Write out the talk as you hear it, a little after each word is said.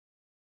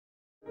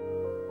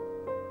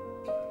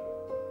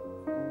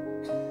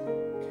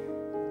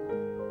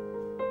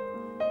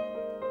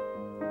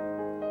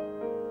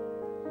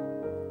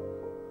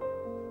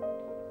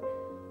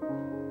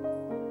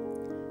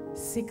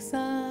6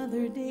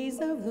 other days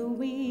of the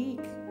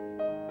week,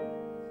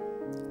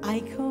 I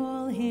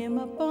call him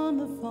up on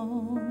the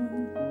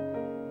phone.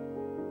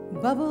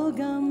 Bubble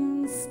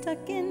gum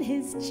stuck in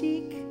his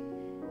cheek.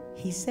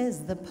 He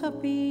says the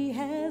puppy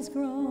has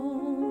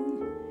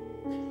grown.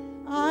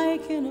 I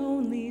can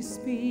only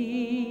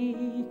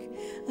speak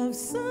of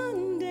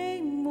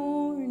Sunday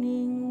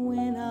morning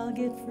when I'll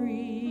get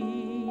free,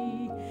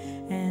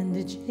 and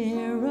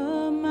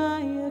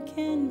Jeremiah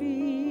can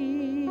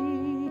be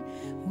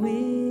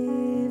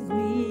with me.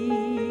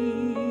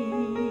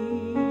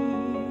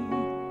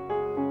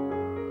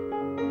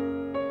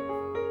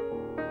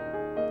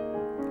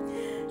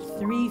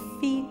 3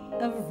 feet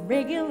of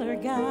regular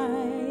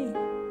guy,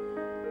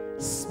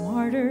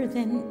 smarter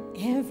than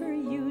ever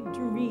you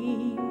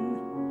dream,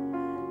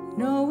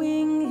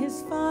 knowing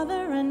his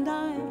father and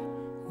I,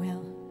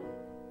 well,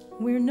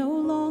 we're no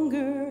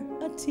longer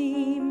a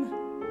team.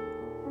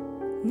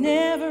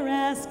 Never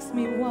asks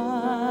me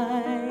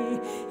why.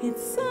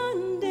 It's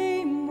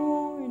Sunday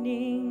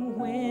morning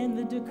when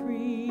the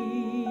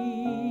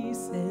decree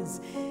says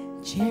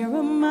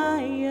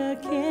Jeremiah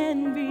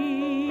can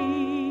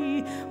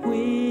be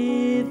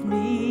with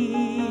me.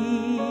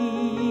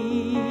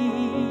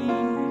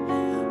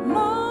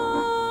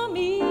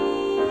 Mommy,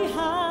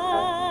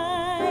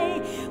 hi,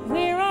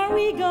 where are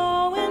we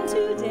going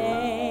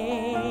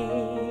today?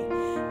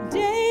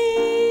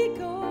 Day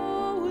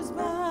goes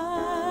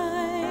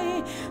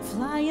by,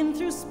 flying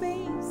through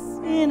space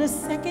in a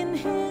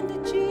second-hand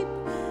Jeep,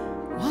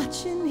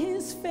 watching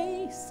his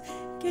face,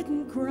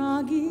 getting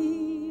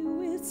groggy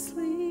with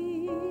sleep.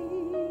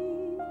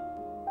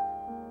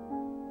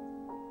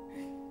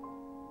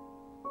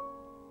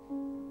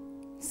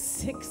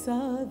 6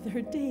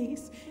 other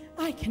days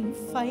I can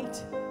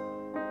fight,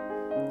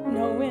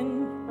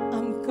 knowing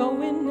I'm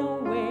going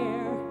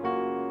nowhere.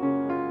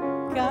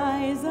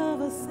 Guise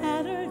of a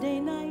Saturday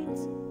night,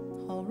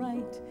 all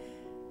right,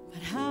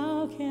 but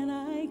how can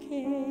I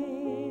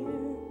care?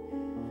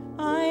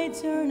 I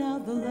turn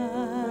out the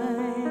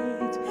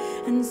light,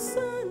 and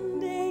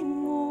Sunday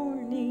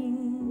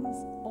morning's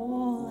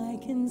all I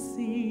can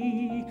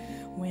see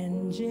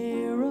when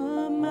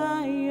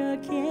Jeremiah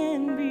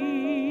can be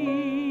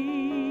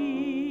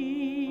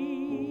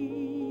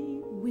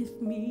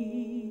with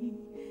me.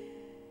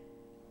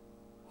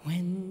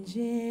 When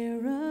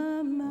Jeremiah